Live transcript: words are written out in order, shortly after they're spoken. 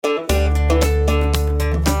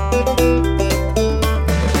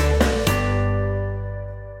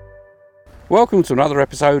Welcome to another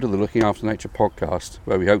episode of the Looking After Nature podcast,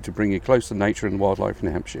 where we hope to bring you close to nature and wildlife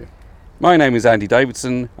in Hampshire. My name is Andy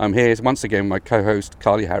Davidson. I'm here once again with my co-host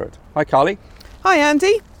Carly Harrod. Hi Carly. Hi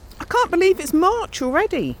Andy. I can't believe it's March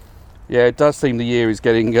already. Yeah, it does seem the year is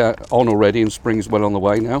getting on already and spring's well on the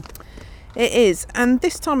way now. It is, and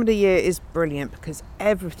this time of the year is brilliant because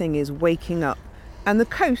everything is waking up. And the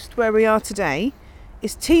coast where we are today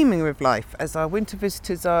is teeming with life as our winter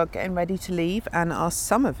visitors are getting ready to leave and our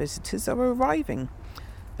summer visitors are arriving.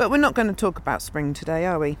 But we're not going to talk about spring today,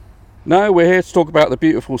 are we? No, we're here to talk about the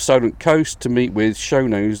beautiful Solent coast to meet with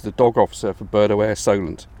Shonose, the dog officer for Bird Aware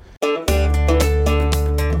Solent.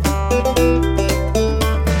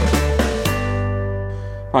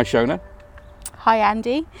 Hi Shona. Hi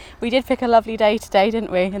Andy. We did pick a lovely day today,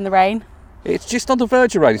 didn't we, in the rain? It's just on the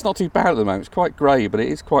verge of rain. It's not too bad at the moment. It's quite grey, but it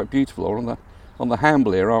is quite beautiful. We're on the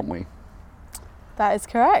Hamble here, aren't we? That is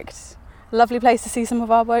correct. A lovely place to see some of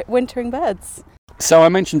our wintering birds. So I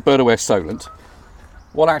mentioned Bird Aware Solent.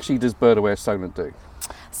 What actually does Bird Aware Solent do?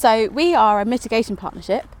 So we are a mitigation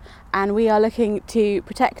partnership and we are looking to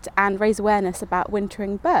protect and raise awareness about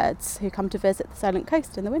wintering birds who come to visit the Solent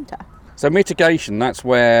coast in the winter. So mitigation, that's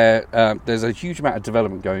where there's a huge amount of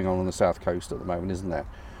development going on the south coast at the moment, isn't there?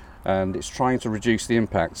 And it's trying to reduce the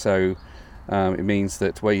impact. So it means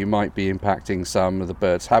that where you might be impacting some of the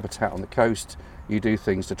birds' habitat on the coast, you do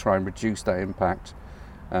things to try and reduce that impact,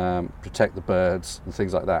 protect the birds and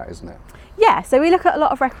things like that, isn't it? Yeah, so we look at a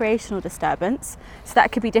lot of recreational disturbance. So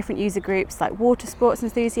that could be different user groups like water sports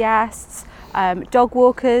enthusiasts, dog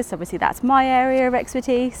walkers, obviously that's my area of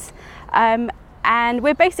expertise. And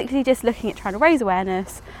we're basically just looking at trying to raise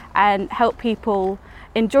awareness and help people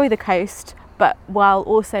enjoy the coast, but while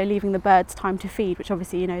also leaving the birds time to feed, which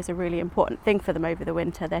obviously is a really important thing for them over the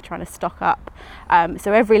winter. They're trying to stock up.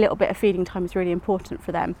 So every little bit of feeding time is really important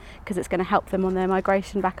for them because it's going to help them on their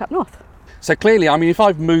migration back up north. So clearly, I mean, if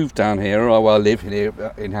I've moved down here, or I live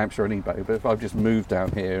here in Hampshire anyway, but if I've just moved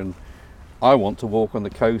down here and I want to walk on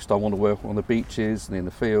the coast, I want to work on the beaches and in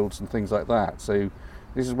the fields and things like that. So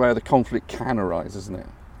this is where the conflict can arise, isn't it?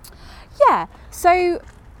 Yeah, so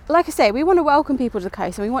like I say, we want to welcome people to the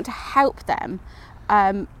coast and we want to help them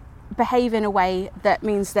behave in a way that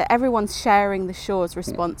means that everyone's sharing the shores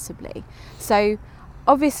responsibly. So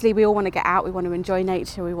obviously we all want to get out, we want to enjoy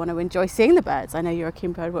nature, we want to enjoy seeing the birds. I know you're a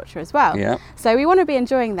keen bird watcher as well. Yeah. So we want to be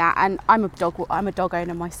enjoying that, and I'm a dog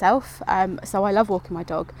owner myself, so I love walking my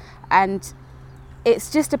dog, and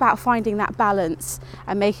it's just about finding that balance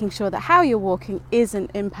and making sure that how you're walking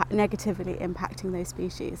isn't negatively impacting those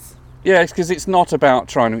species. Yeah, it's because it's not about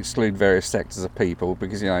trying to exclude various sectors of people,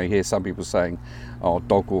 because you hear some people saying, "Oh,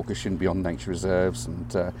 dog walkers shouldn't be on nature reserves,"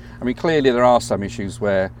 and I mean clearly there are some issues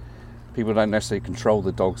where people don't necessarily control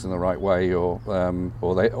the dogs in the right way,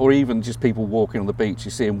 or even just people walking on the beach. You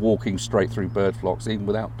see them walking straight through bird flocks, even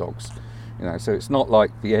without dogs. So it's not like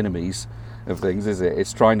the enemies of things, is it?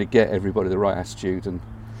 It's trying to get everybody the right attitude and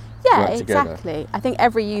work together. Exactly. I think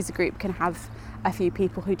every user group can have a few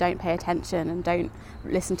people who don't pay attention and don't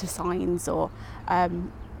listen to signs, or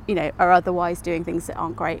are otherwise doing things that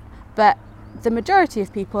aren't great. But the majority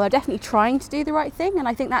of people are definitely trying to do the right thing, and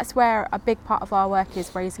I think that's where a big part of our work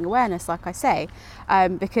is raising awareness, like I say,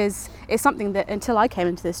 because it's something that until I came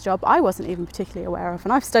into this job I wasn't even particularly aware of,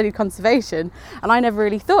 and I've studied conservation and I never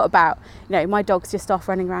really thought about, my dog's just off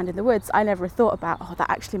running around in the woods. I never thought about, that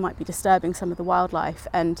actually might be disturbing some of the wildlife,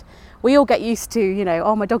 and we all get used to,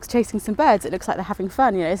 my dog's chasing some birds, it looks like they're having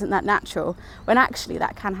fun, isn't that natural? When actually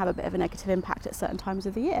that can have a bit of a negative impact at certain times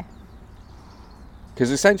of the year. Because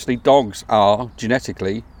essentially dogs are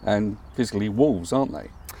genetically and physically wolves, aren't they?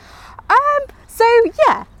 So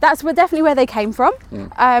yeah, that's definitely where they came from.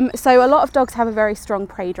 So a lot of dogs have a very strong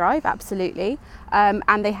prey drive, absolutely.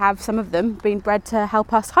 And they have, some of them, been bred to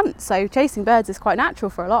help us hunt. So chasing birds is quite natural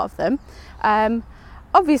for a lot of them.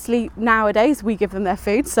 Obviously nowadays we give them their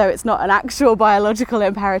food, so it's not an actual biological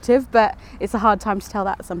imperative, but it's a hard time to tell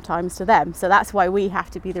that sometimes to them. So that's why we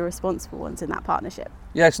have to be the responsible ones in that partnership.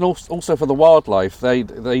 Yes, and also for the wildlife, they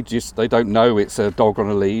don't know it's a dog on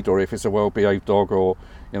a lead, or if it's a well-behaved dog, or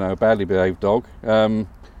a badly behaved dog. So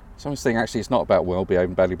I was thinking actually it's not about well-behaved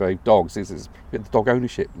and badly behaved dogs. It's the dog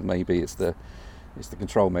ownership. Maybe it's the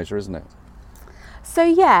control measure, isn't it? So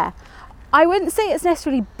yeah, I wouldn't say it's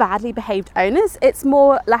necessarily badly behaved owners, it's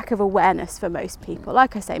more lack of awareness for most people.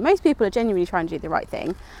 Like I say, most people are genuinely trying to do the right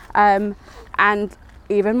thing. And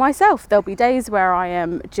even myself, there'll be days where I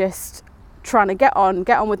am just trying to get on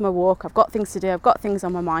with my walk. I've got things to do, I've got things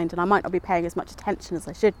on my mind, and I might not be paying as much attention as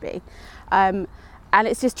I should be. And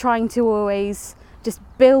it's just trying to always just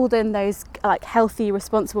build in those like healthy,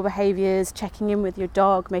 responsible behaviours, checking in with your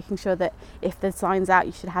dog, making sure that if the sign's out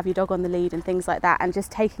you should have your dog on the lead and things like that, and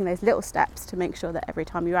just taking those little steps to make sure that every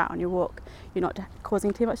time you're out on your walk you're not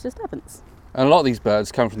causing too much disturbance. And a lot of these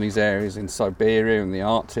birds come from these areas in Siberia and the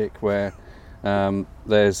Arctic where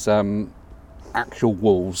there's actual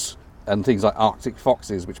wolves and things like Arctic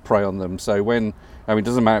foxes which prey on them. So when, it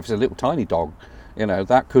doesn't matter if it's a little tiny dog,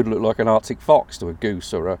 that could look like an Arctic fox to a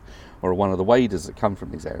goose or one of the waders that come from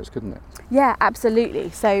these areas, couldn't it? Yeah, absolutely.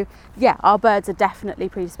 So yeah, our birds are definitely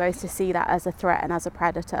predisposed to see that as a threat and as a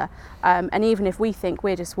predator. And even if we think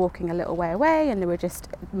we're just walking a little way away and we're just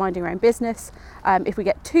minding our own business, if we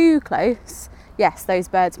get too close, yes, those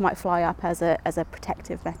birds might fly up as a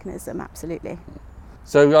protective mechanism, absolutely.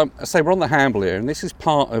 So say we're on the Hamble here, and this is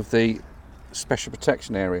part of the special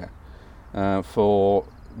protection area for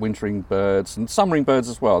wintering birds and summering birds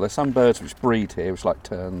as well. There's some birds which breed here, which like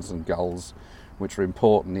terns and gulls, which are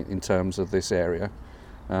important in terms of this area.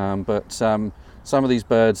 But some of these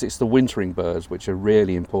birds, it's the wintering birds which are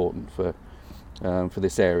really important for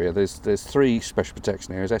this area. There's 3 special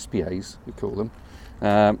protection areas, SPAs we call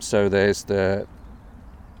them. So there's the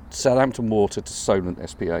Southampton Water to Solent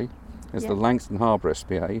SPA, there's the Langton Harbour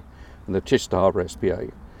SPA and the Chichester Harbour SPA.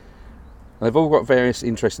 They've all got various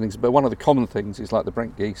interesting things, but one of the common things is like the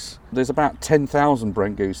Brent geese. There's about 10,000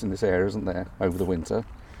 Brent geese in this area, isn't there, over the winter?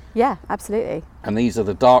 Yeah, absolutely. And these are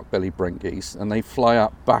the dark-bellied Brent geese, and they fly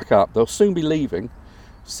back up. They'll soon be leaving.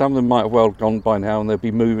 Some of them might have well gone by now, and they'll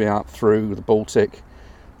be moving up through the Baltic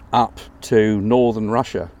up to northern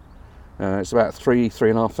Russia. It's about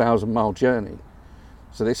 3,500 mile journey.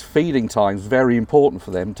 So this feeding time is very important for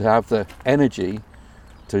them to have the energy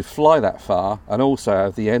to fly that far, and also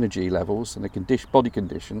have the energy levels and the body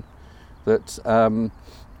condition that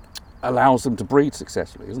allows them to breed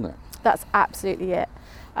successfully, isn't it? That's absolutely it.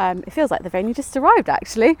 It feels like they've only just arrived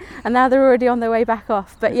actually, and now they're already on their way back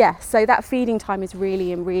off. But yeah, so that feeding time is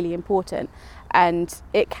really important, and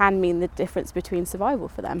it can mean the difference between survival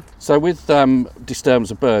for them. So with disturbance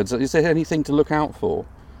of birds, is there anything to look out for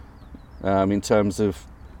in terms of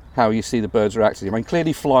how you see the birds reacting?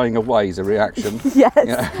 Clearly flying away is a reaction. Yes,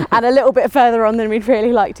 and a little bit further on than we'd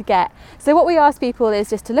really like to get. So what we ask people is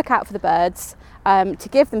just to look out for the birds, to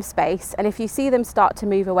give them space, and if you see them start to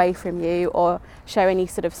move away from you or show any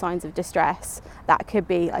sort of signs of distress, that could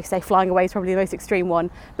be, like say, flying away is probably the most extreme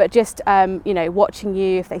one, but just watching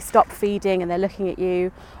you, if they stop feeding and they're looking at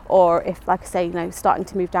you, or if, like I say, starting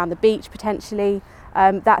to move down the beach potentially,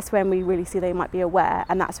 that's when we really see they might be aware,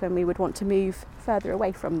 and that's when we would want to move further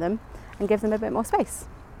away from them and give them a bit more space.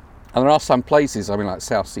 And there are some places, like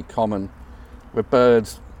South Sea Common, where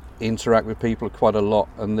birds interact with people quite a lot,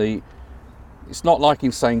 and it's not like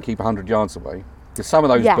in saying keep 100 yards away, because some of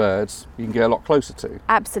those birds you can get a lot closer to.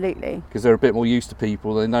 Absolutely. Because they're a bit more used to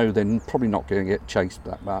people, they know they're probably not going to get chased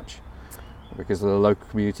that much, because the local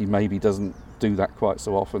community maybe doesn't do that quite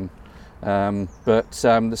so often. But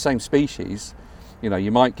the same species,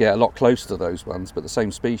 you might get a lot closer to those ones, but the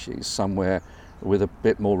same species somewhere with a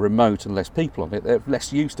bit more remote and less people on it, they're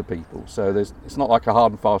less used to people. So it's not like a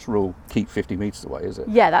hard and fast rule, keep 50 metres away, is it?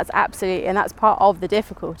 Yeah, that's absolutely, and that's part of the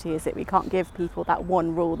difficulty, is that we can't give people that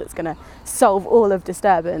one rule that's going to solve all of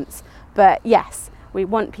disturbance. But yes, we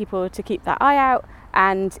want people to keep that eye out,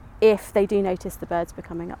 and if they do notice the birds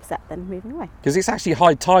becoming upset, then moving away. Because it's actually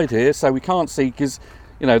high tide here, so we can't see, because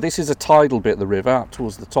this is a tidal bit of the river, up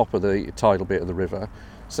towards the top of the tidal bit of the river.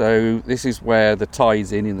 So this is where the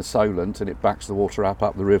tide's in the Solent, and it backs the water up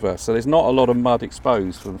the river. So there's not a lot of mud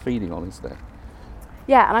exposed for them feeding on, is there?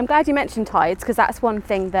 Yeah, and I'm glad you mentioned tides, because that's one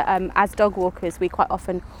thing that as dog walkers we quite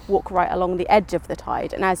often walk right along the edge of the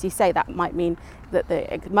tide, and as you say, that might mean that the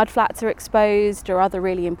mudflats are exposed or other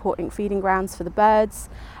really important feeding grounds for the birds.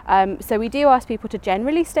 So we do ask people to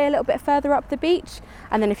generally stay a little bit further up the beach,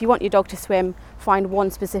 and then if you want your dog to swim, find one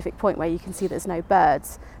specific point where you can see there's no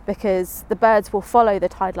birds, because the birds will follow the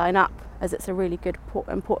tide line up, as it's a really good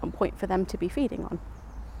important point for them to be feeding on.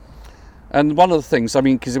 And one of the things,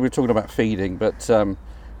 because we're talking about feeding, but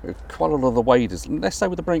quite a lot of the waders, let's say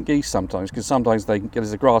with the Brent geese sometimes, because sometimes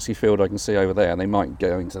there's a grassy field I can see over there, and they might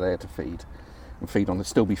go into there to feed on, they'll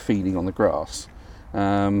still be feeding on the grass.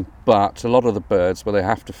 But a lot of the birds, they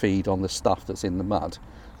have to feed on the stuff that's in the mud.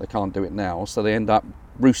 They can't do it now, so they end up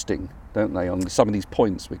roosting, don't they, on some of these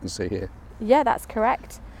points we can see here. Yeah, that's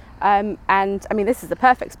correct. And this is the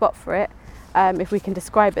perfect spot for it. If we can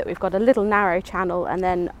describe it, we've got a little narrow channel, and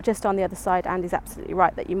then just on the other side, Andy's absolutely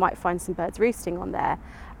right that you might find some birds roosting on there,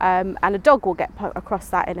 and a dog will get across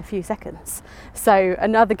that in a few seconds. So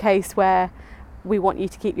another case where we want you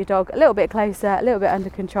to keep your dog a little bit closer, a little bit under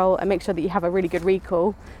control, and make sure that you have a really good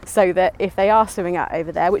recall, so that if they are swimming out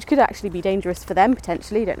over there, which could actually be dangerous for them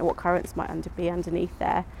potentially, you don't know what currents might be underneath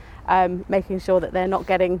there, making sure that they're not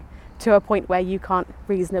getting to a point where you can't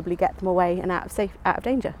reasonably get them away and out of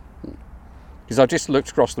danger. Because I just looked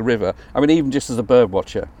across the river, I mean, even just as a bird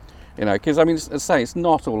watcher, you know, because I mean, as I say, it's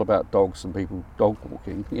not all about dogs and people dog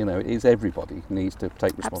walking, you know, it is everybody needs to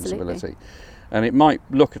take responsibility. Absolutely. And it might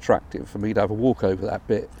look attractive for me to have a walk over that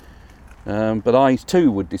bit, but I too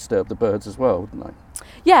would disturb the birds as well, wouldn't I?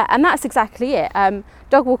 Yeah, and that's exactly it.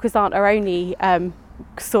 Dog walkers aren't our only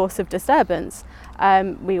source of disturbance.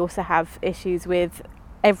 We also have issues with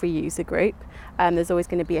every user group. There's always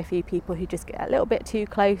going to be a few people who just get a little bit too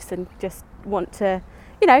close and just want to,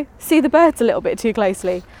 you know, see the birds a little bit too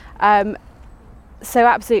closely. So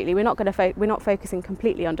absolutely, we're not focusing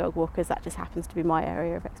completely on dog walkers. That just happens to be my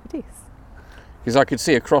area of expertise. Because I could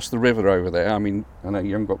see across the river over there, I mean, I know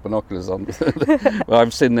you haven't got binoculars on, but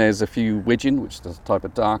I've seen there's a few widgeon, which is a type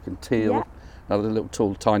of duck, and teal, Yeah. another little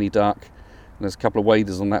tall tiny duck, and there's a couple of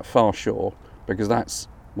waders on that far shore, because that's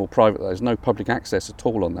more private. There's no public access at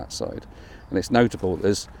all on that side, and it's notable.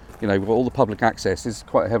 There's, you know, all the public access is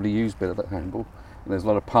quite a heavily used bit of that Hamble, and there's a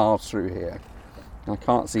lot of paths through here. And I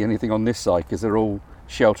can't see anything on this side because they're all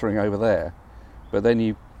sheltering over there. But then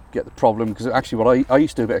you get the problem, because actually what I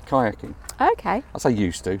used to do a bit of kayaking. Okay. I say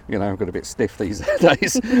used to, you know, I've got a bit stiff these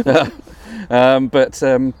days. But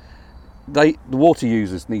the water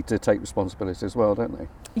users need to take responsibility as well, don't they?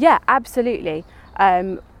 Yeah, absolutely.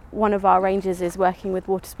 One of our rangers is working with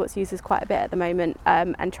water sports users quite a bit at the moment,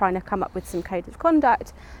 and trying to come up with some code of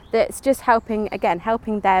conduct that's just helping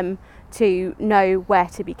them to know where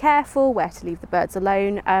to be careful, where to leave the birds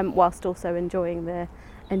alone, whilst also enjoying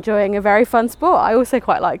a very fun sport. I also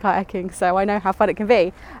quite like kayaking, so I know how fun it can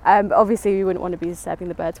be. But obviously we wouldn't want to be disturbing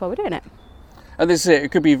the birds while we're doing it. And this is it.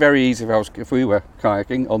 It could be very easy if we were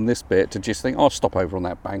kayaking on this bit to just think, oh, I'll stop over on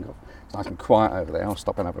that bank. It's nice and quiet over there. I'll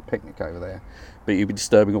stop and have a picnic over there. But you'd be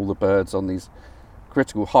disturbing all the birds on these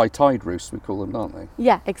critical high tide roosts, we call them, aren't they?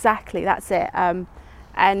 Yeah, exactly. That's it.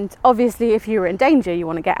 And obviously, if you're in danger, you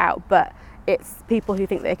want to get out. But it's people who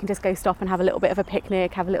think they can just go stop and have a little bit of a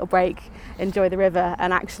picnic, have a little break, enjoy the river,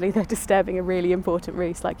 and actually they're disturbing a really important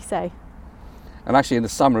roost, like you say. And actually in the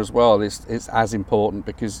summer as well, it's as important,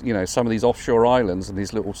 because, you know, some of these offshore islands and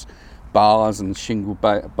these little bars and shingle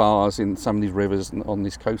bars in some of these rivers and on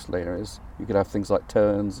these coastal areas, you could have things like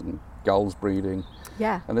terns and gulls breeding.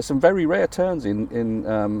 Yeah. And there's some very rare terns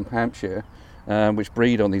in Hampshire, which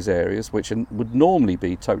breed on these areas, which would normally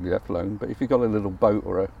be totally left alone. But if you've got a little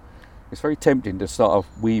boat it's very tempting to start off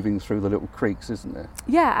weaving through the little creeks, isn't it?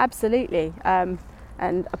 Yeah, absolutely.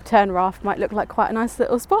 And a tern raft might look like quite a nice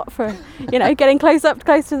little spot for, you know, getting close to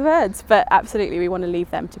the birds. But absolutely, we want to leave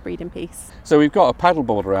them to breed in peace. So we've got a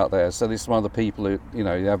paddleboarder out there. So this is one of the people who, you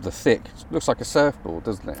know, you have the thick, looks like a surfboard,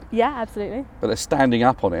 doesn't it? Yeah, absolutely. But they're standing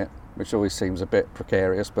up on it, which always seems a bit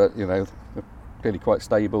precarious, but, you know, they're clearly quite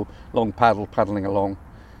stable. Long paddling along.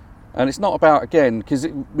 And it's not about, again, because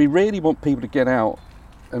we really want people to get out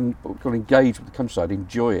and engage with the countryside,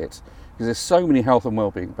 enjoy it, because there's so many health and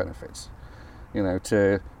well-being benefits, you know,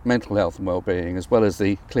 to mental health and well-being, as well as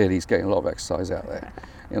clearly he's getting a lot of exercise out there,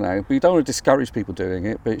 you know. We don't want to discourage people doing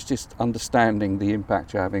it, but it's just understanding the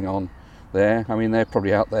impact you're having on there. I mean, they're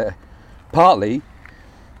probably out there partly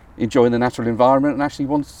enjoying the natural environment and actually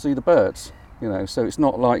want to see the birds, you know. So it's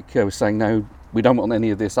not like we're saying, no, we don't want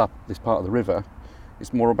any of this up this part of the river.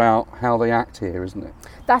 It's more about how they act here, isn't it?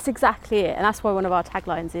 That's exactly it, and that's why one of our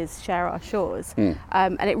taglines is share our shores.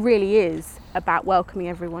 And it really is about welcoming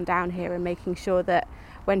everyone down here and making sure that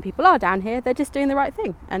when people are down here, they're just doing the right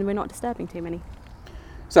thing and we're not disturbing too many.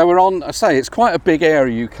 So we're on, I say, it's quite a big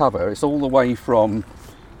area you cover. It's all the way from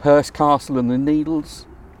Hurst Castle and the Needles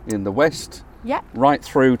in the west, Yeah. right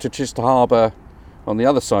through to Chichester Harbour on the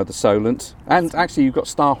other side of the Solent, and actually you've got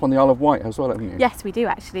staff on the Isle of Wight as well, haven't you? Yes, we do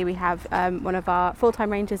actually. We have one of our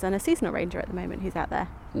full-time rangers and a seasonal ranger at the moment who's out there.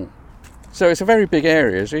 So it's a very big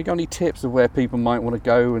area. So you got any tips of where people might want to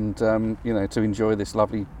go and you know, to enjoy this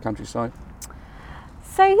lovely countryside?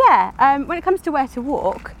 So yeah, when it comes to where to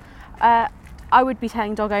walk, I would be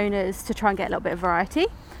telling dog owners to try and get a little bit of variety.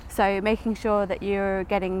 So making sure that you're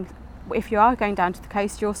getting, if you are going down to the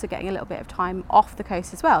coast, you're also getting a little bit of time off the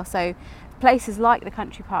coast as well. So places like the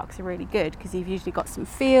country parks are really good because you've usually got some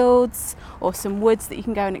fields or some woods that you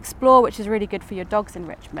can go and explore, which is really good for your dog's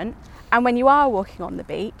enrichment. And when you are walking on the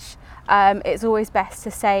beach, it's always best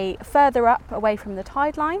to stay further up away from the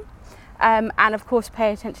tide line. And of course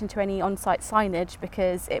pay attention to any on-site signage,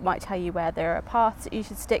 because it might tell you where there are paths that you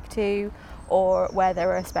should stick to or where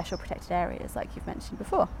there are special protected areas like you've mentioned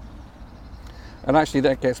before. And actually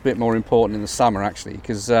that gets a bit more important in the summer actually,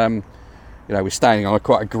 because we're standing on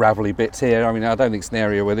quite a gravelly bit here. I mean, I don't think it's an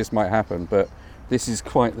area where this might happen, but this is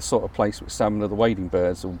quite the sort of place where some of the wading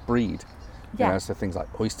birds will breed. Yeah. So things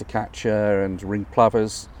like oystercatcher and ring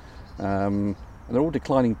plovers, and they're all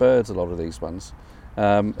declining birds, a lot of these ones.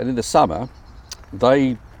 And in the summer,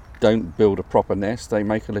 they don't build a proper nest. They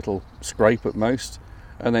make a little scrape at most,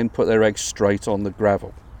 and then put their eggs straight on the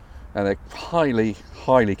gravel. And they're highly,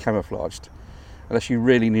 highly camouflaged. Unless you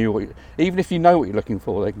really knew even if you know what you're looking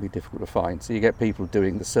for, they can be difficult to find. So you get people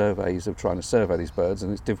doing the surveys of trying to survey these birds,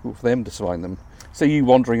 and it's difficult for them to find them. So you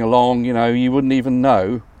wandering along, you wouldn't even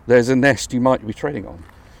know there's a nest you might be treading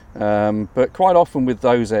on. But quite often with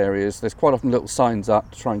those areas, there's quite often little signs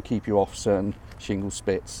up to try and keep you off certain shingle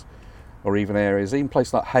spits, or even areas, even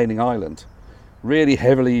places like Haining Island, really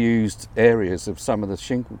heavily used areas of some of the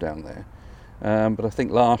shingle down there. But I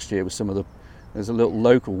think last year there's a little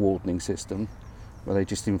local wardening system where they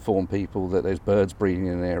just inform people that there's birds breeding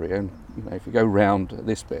in an area, and if you go round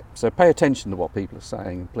this bit. So pay attention to what people are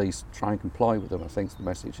saying, and please try and comply with them, I think is the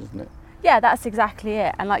message, isn't it? Yeah, that's exactly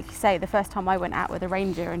it. And like you say, the first time I went out with a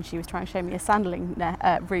ranger and she was trying to show me a sandling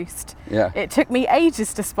roost, it took me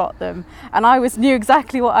ages to spot them, and I knew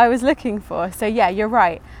exactly what I was looking for. So yeah, you're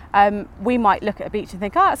right. We might look at a beach and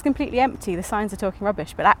think, it's completely empty, the signs are talking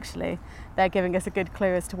rubbish, but actually they're giving us a good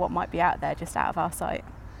clue as to what might be out there just out of our sight.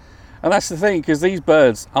 And that's the thing, because these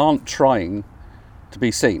birds aren't trying to be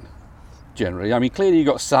seen, generally. I mean, clearly you've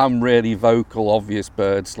got some really vocal, obvious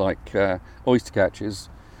birds like oystercatchers,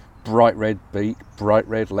 bright red beak, bright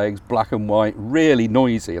red legs, black and white, really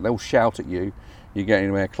noisy, and they'll shout at you get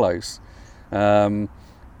anywhere close. But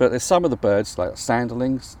there's some of the birds, like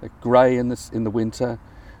sanderlings, they're grey in the winter,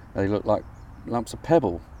 they look like lumps of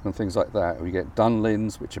pebble and things like that. We get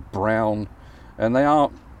dunlins, which are brown, and they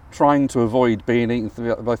aren't trying to avoid being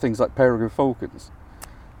eaten by things like peregrine falcons.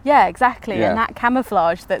 Yeah, exactly. And that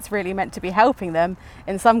camouflage that's really meant to be helping them,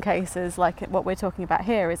 in some cases, like what we're talking about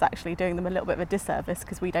here, is actually doing them a little bit of a disservice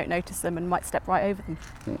because we don't notice them and might step right over them.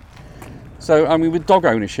 Yeah. So, I mean, with dog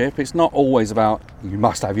ownership, it's not always about you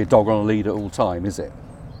must have your dog on a lead at all time, is it?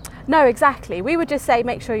 No, exactly. We would just say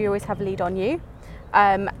make sure you always have a lead on you,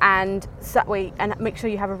 and make sure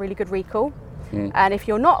you have a really good recall. And if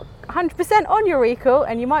you're not 100% on your recall,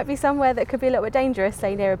 and you might be somewhere that could be a little bit dangerous,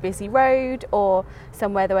 say near a busy road or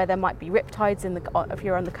somewhere where there might be riptides if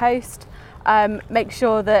you're on the coast, make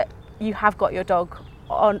sure that you have got your dog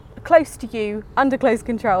close to you, under close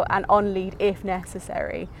control, and on lead if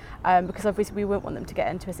necessary, because obviously we wouldn't want them to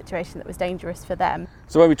get into a situation that was dangerous for them.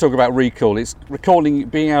 So when we talk about recall, it's recalling,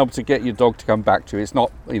 being able to get your dog to come back to you. It's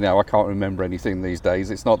not, I can't remember anything these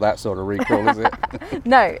days. It's not that sort of recall, is it?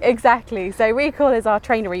 No, exactly. So recall is our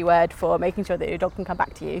trainery word for making sure that your dog can come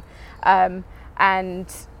back to you.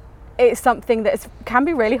 And it's something that can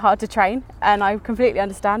be really hard to train, and I completely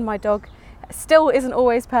understand. My dog still isn't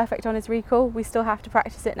always perfect on his recall. We still have to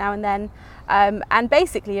practice it now and then. And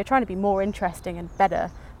basically you're trying to be more interesting and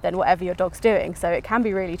better than whatever your dog's doing, so it can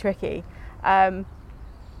be really tricky.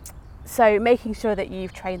 So making sure that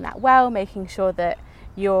you've trained that well, making sure that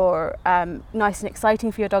you're nice and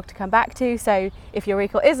exciting for your dog to come back to. So if your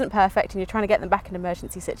recall isn't perfect and you're trying to get them back in an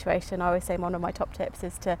emergency situation, I always say one of my top tips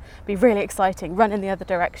is to be really exciting, run in the other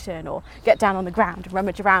direction, or get down on the ground and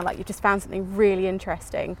rummage around like you just found something really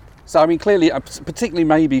interesting. So, I mean, clearly, particularly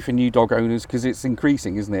maybe for new dog owners, because it's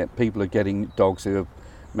increasing, isn't it? People are getting dogs who have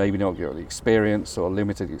maybe not got the experience or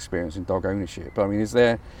limited experience in dog ownership. I mean, is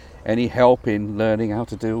there any help in learning how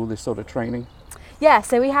to do all this sort of training? Yeah,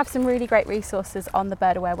 so we have some really great resources on the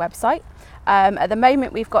Bird Aware website. At the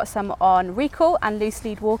moment we've got some on recall and loose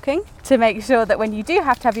lead walking to make sure that when you do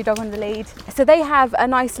have to have your dog on the lead. So they have a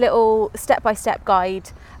nice little step-by-step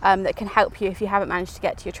guide that can help you if you haven't managed to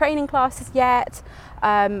get to your training classes yet.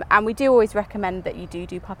 And we do always recommend that you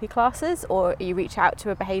do puppy classes, or you reach out to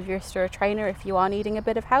a behaviourist or a trainer if you are needing a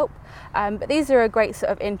bit of help. But these are a great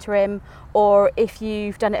sort of interim, or if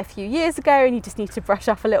you've done it a few years ago and you just need to brush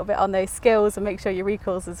up a little bit on those skills and make sure your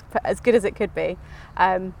recall's as good as it could be.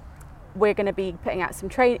 We're going to be putting out some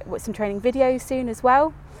training videos soon as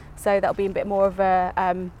well, so that'll be a bit more of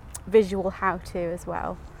a visual how-to as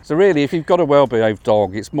well. So really, if you've got a well-behaved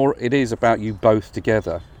dog, it is about you both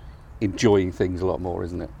together enjoying things a lot more,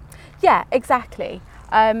 isn't it? Yeah, exactly.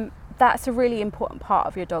 That's a really important part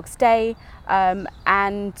of your dog's day,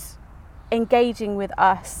 and engaging with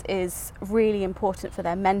us is really important for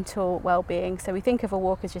their mental well-being. So we think of a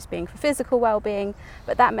walk as just being for physical well-being,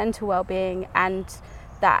 but that mental well-being and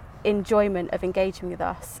that enjoyment of engaging with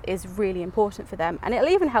us is really important for them, and it'll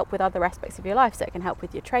even help with other aspects of your life. So it can help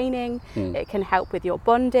with your training, it can help with your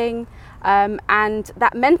bonding, and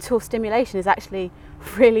that mental stimulation is actually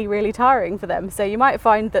really, really tiring for them. So you might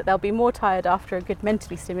find that they'll be more tired after a good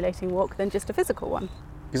mentally stimulating walk than just a physical one.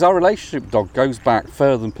 Because our relationship with dog goes back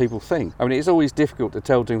further than people think. I mean, it's always difficult to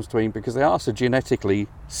tell the difference between, because they are so genetically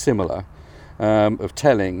similar, of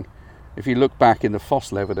telling. If you look back in the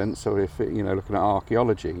fossil evidence, or if looking at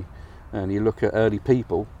archaeology, and you look at early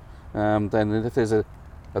people, then if there's a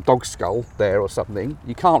dog skull there or something,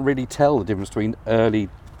 you can't really tell the difference between early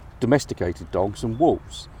domesticated dogs and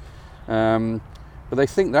wolves. But they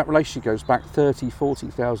think that relationship goes back 30,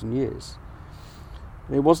 40,000 years.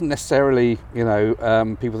 It wasn't necessarily,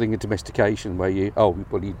 people think of domestication where you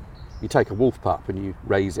take a wolf pup and you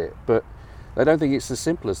raise it, but they don't think it's as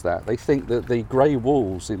simple as that. They think that the grey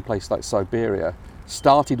wolves in places like Siberia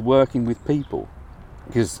started working with people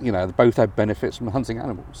because, they both had benefits from hunting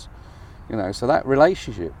animals. So that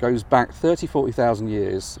relationship goes back 30, 40,000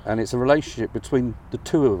 years, and it's a relationship between the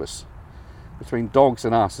two of us, between dogs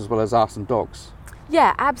and us, as well as us and dogs.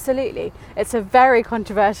 Yeah, absolutely. It's a very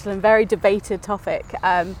controversial and very debated topic,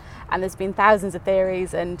 and there's been thousands of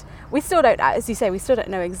theories, and we still don't, as you say, we still don't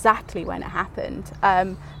know exactly when it happened,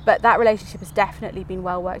 but that relationship has definitely been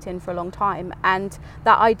well worked in for a long time, and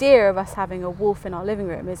that idea of us having a wolf in our living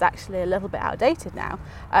room is actually a little bit outdated now,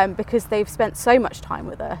 because they've spent so much time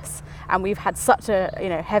with us, and we've had such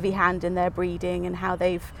a heavy hand in their breeding and how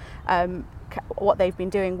they've what they've been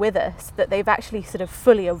doing with us, that they've actually sort of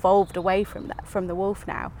fully evolved away from the wolf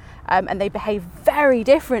now, and they behave very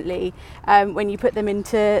differently when you put them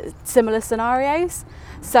into similar scenarios.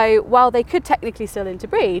 So while they could technically still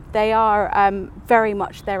interbreed, they are very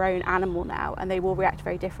much their own animal now, and they will react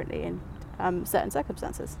very differently in certain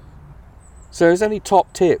circumstances. So is there any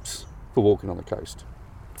top tips for walking on the coast?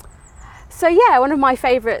 So yeah, one of my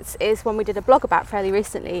favourites is one we did a blog about fairly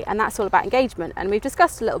recently, and that's all about engagement, and we've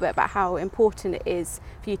discussed a little bit about how important it is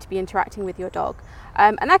for you to be interacting with your dog,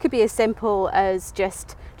 and that could be as simple as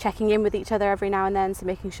just checking in with each other every now and then, so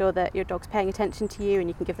making sure that your dog's paying attention to you, and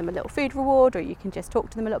you can give them a little food reward, or you can just talk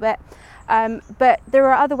to them a little bit, but there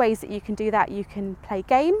are other ways that you can do that. You can play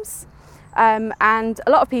games. And a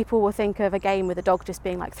lot of people will think of a game with a dog just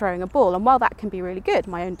being like throwing a ball, and while that can be really good,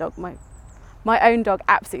 my own dog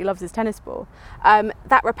absolutely loves his tennis ball.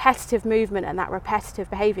 That repetitive movement and that repetitive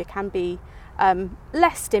behaviour can be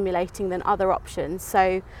less stimulating than other options.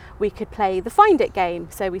 So we could play the Find It game.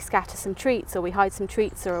 So we scatter some treats, or we hide some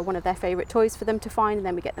treats or one of their favourite toys for them to find, and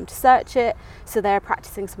then we get them to search it. So they're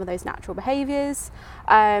practising some of those natural behaviours.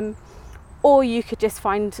 Or you could just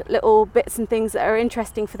find little bits and things that are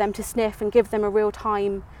interesting for them to sniff and give them a real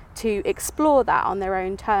time to explore that on their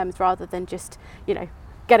own terms, rather than just,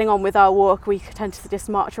 getting on with our walk. We tend to just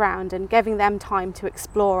march around, and giving them time to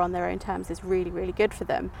explore on their own terms is really, really good for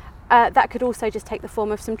them. That could also just take the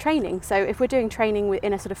form of some training. So if we're doing training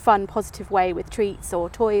in a sort of fun, positive way with treats or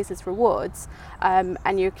toys as rewards,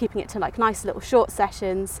 and you're keeping it to like nice little short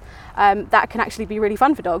sessions, that can actually be really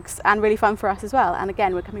fun for dogs and really fun for us as well. And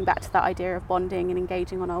again, we're coming back to that idea of bonding and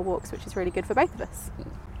engaging on our walks, which is really good for both of us.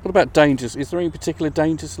 What about dangers? Is there any particular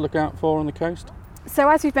dangers to look out for on the coast? So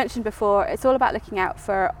as we've mentioned before, it's all about looking out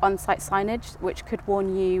for on-site signage, which could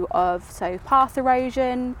warn you of path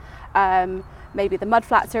erosion, maybe the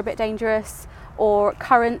mudflats are a bit dangerous, or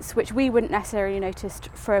currents, which we wouldn't necessarily notice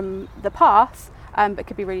from the path, but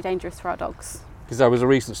could be really dangerous for our dogs. Because there was a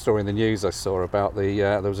recent story in the news I saw about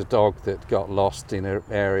there was a dog that got lost in an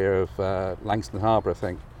area of Langston Harbour, I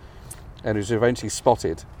think, and it was eventually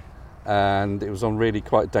spotted, and it was on really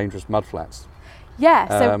quite dangerous mudflats.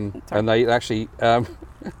 Yeah, and they actually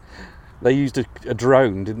they used a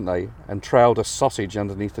drone, didn't they, and trailed a sausage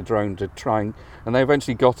underneath the drone to try and they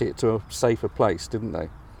eventually got it to a safer place, didn't they?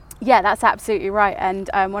 Yeah, that's absolutely right. And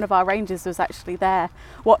one of our rangers was actually there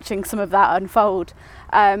watching some of that unfold.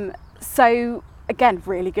 So again,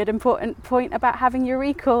 really good important point about having your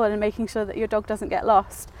recall and making sure that your dog doesn't get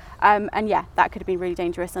lost. And yeah, that could have been really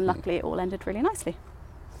dangerous, and luckily it all ended really nicely.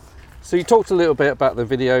 So you talked a little bit about the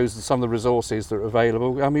videos and some of the resources that are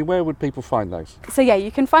available. I mean, where would people find those? So yeah, you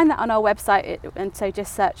can find that on our website, and so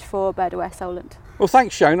just search for Bird Aware Solent. Well,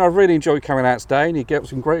 thanks, Shona. I've really enjoyed coming out today, and you get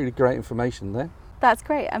some great information there. That's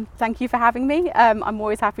great, and thank you for having me. I'm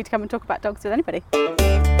always happy to come and talk about dogs with anybody.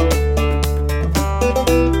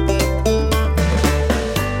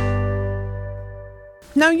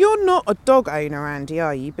 Now, you're not a dog owner, Andy,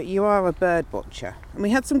 are you? But you are a bird watcher. And we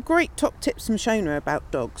had some great top tips from Shona about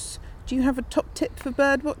dogs. Do you have a top tip for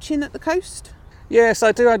bird watching at the coast? Yes,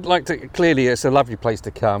 I do. I'd like to. Clearly, it's a lovely place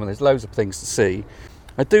to come, and there's loads of things to see.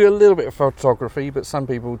 I do a little bit of photography, but some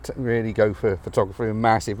people really go for photography with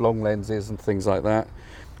massive long lenses and things like that.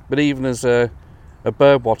 But even as a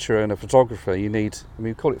bird watcher and a photographer, you need,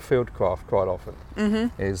 we call it fieldcraft quite often,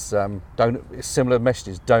 it's similar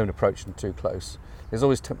messages, don't approach them too close. There's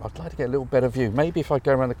always, I'd like to get a little better view. Maybe if I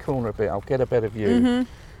go around the corner a bit, I'll get a better view.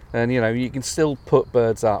 And, you can still put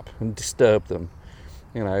birds up and disturb them,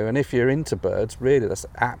 and if you're into birds, really, that's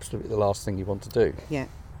absolutely the last thing you want to do. Yeah.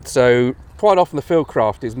 So quite often the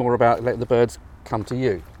fieldcraft is more about letting the birds come to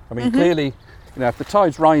you. I mean, clearly, if the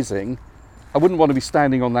tide's rising, I wouldn't want to be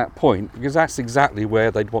standing on that point because that's exactly where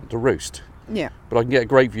they'd want to roost. Yeah. But I can get a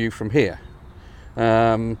great view from here.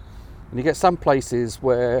 And you get some places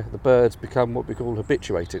where the birds become what we call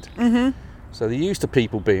habituated. So they're used to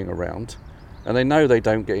people being around and they know they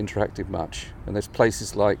don't get interacted much. And there's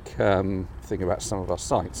places like, think about some of our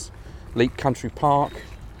sites, Leap Country Park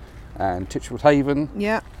and Titchwood Haven,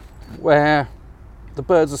 where the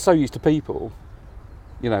birds are so used to people,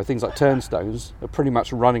 things like turnstones are pretty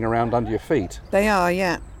much running around under your feet. They are,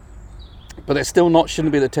 yeah. But there still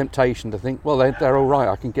shouldn't be the temptation to think, well, they're all right,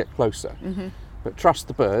 I can get closer. But trust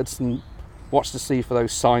the birds and watch to see for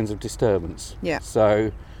those signs of disturbance. Yeah.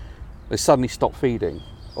 So they suddenly stop feeding,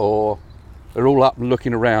 or they're all up and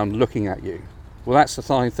looking around, looking at you. Well, that's the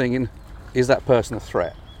sign thinking, is that person a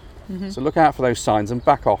threat? So look out for those signs and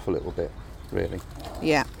back off a little bit, really.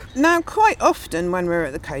 Yeah. Now, quite often when we're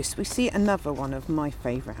at the coast, we see another one of my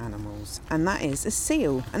favourite animals, and that is a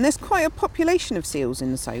seal. And there's quite a population of seals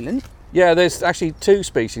in the Solent. Yeah, there's actually two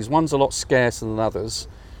species. One's a lot scarcer than others.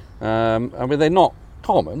 I mean, they're not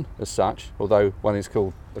common as such, although one is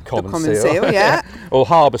called the common seal. Yeah. Or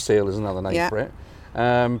harbour seal is another name for it.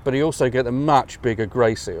 But you also get a much bigger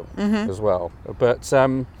grey seal as well. But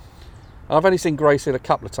I've only seen grey seal a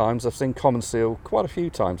couple of times. I've seen common seal quite a few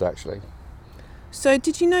times, actually. So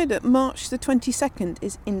did you know that March the 22nd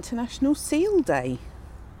is International Seal Day?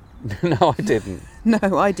 No, I didn't.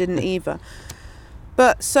 No, I didn't either.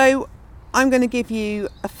 But so I'm going to give you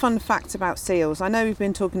a fun fact about seals. I know we've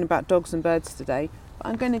been talking about dogs and birds today, but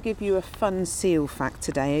I'm going to give you a fun seal fact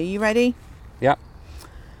today. Are you ready? Yeah.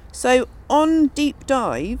 So on deep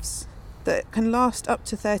dives that can last up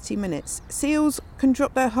to 30 minutes, seals can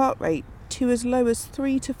drop their heart rate to as low as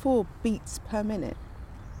 3 to 4 beats per minute.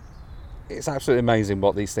 It's absolutely amazing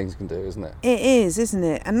what these things can do, isn't it? It is, isn't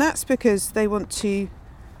it? And that's because they want to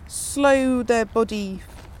slow their body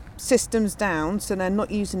systems down so they're not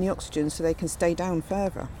using the oxygen so they can stay down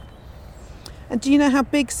further. And do you know how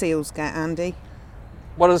big seals get, Andy?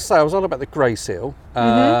 Well, as I say, I was on about the grey seal.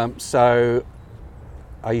 So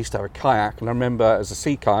I used to have a kayak, and I remember as a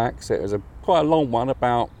sea kayak, so it was quite a long one,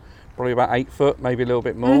 probably about 8 foot, maybe a little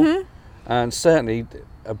bit more. And certainly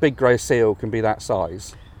a big grey seal can be that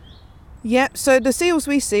size. Yep, so the seals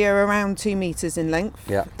we see are around 2 metres in length.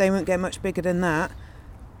 Yeah. They won't get much bigger than that.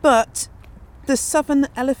 But the southern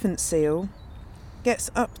elephant seal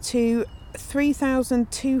gets up to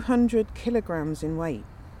 3,200 kilograms in weight.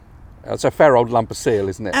 That's a fair old lump of seal,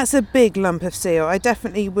 isn't it? That's a big lump of seal. I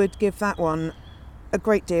definitely would give that one a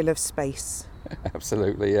great deal of space.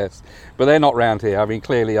 Absolutely, yes. But they're not round here. I mean,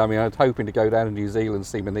 clearly, I was hoping to go down to New Zealand and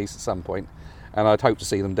see my niece at some point. And I'd hope to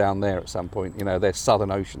see them down there at some point. They're southern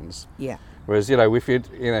oceans. Yeah. Whereas, if you're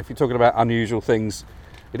talking about unusual things,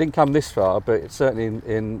 it didn't come this far, but it's certainly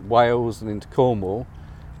in Wales and into Cornwall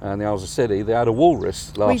and the Isles of Scilly, they had a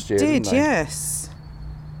walrus last year. We did, didn't they? Yes.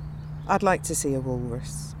 I'd like to see a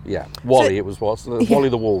walrus. Yeah, Wally it was. Wally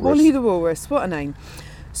the walrus. Wally the walrus, what a name.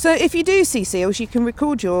 So if you do see seals, you can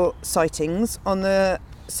record your sightings on the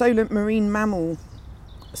Solent Marine Mammal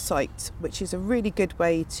site, which is a really good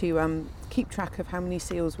way to keep track of how many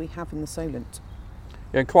seals we have in the Solent.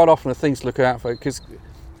 Yeah, and quite often the things to look out for, because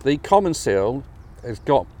the common seal has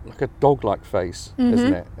got like a dog-like face,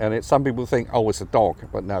 isn't it? And some people think, oh, it's a dog,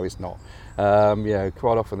 but no, it's not.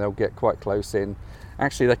 Quite often they'll get quite close in.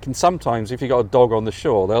 Actually, they can sometimes, if you've got a dog on the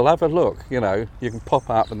shore, they'll have a look, you can pop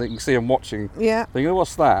up and you can see them watching. Yeah. Think,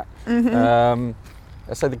 what's that? I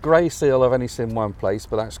say the grey seal I've only seen one place,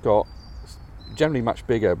 but that's got generally much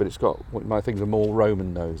bigger, but it's got what you might think is a more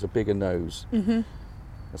Roman nose, a bigger nose.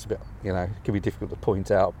 That's a bit, it can be difficult to point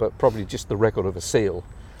out, but probably just the record of a seal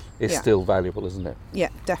is still valuable, isn't it? Yeah,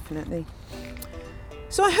 definitely.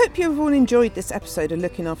 So I hope you've all enjoyed this episode of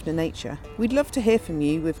Looking After Nature. We'd love to hear from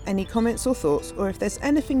you with any comments or thoughts, or if there's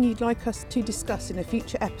anything you'd like us to discuss in a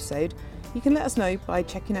future episode, you can let us know by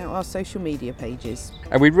checking out our social media pages.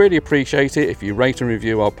 And we'd really appreciate it if you rate and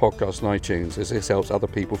review our podcast on iTunes, as this helps other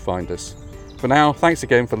people find us. For now, thanks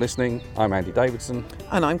again for listening. I'm Andy Davidson.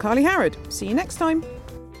 And I'm Carly Howard. See you next time.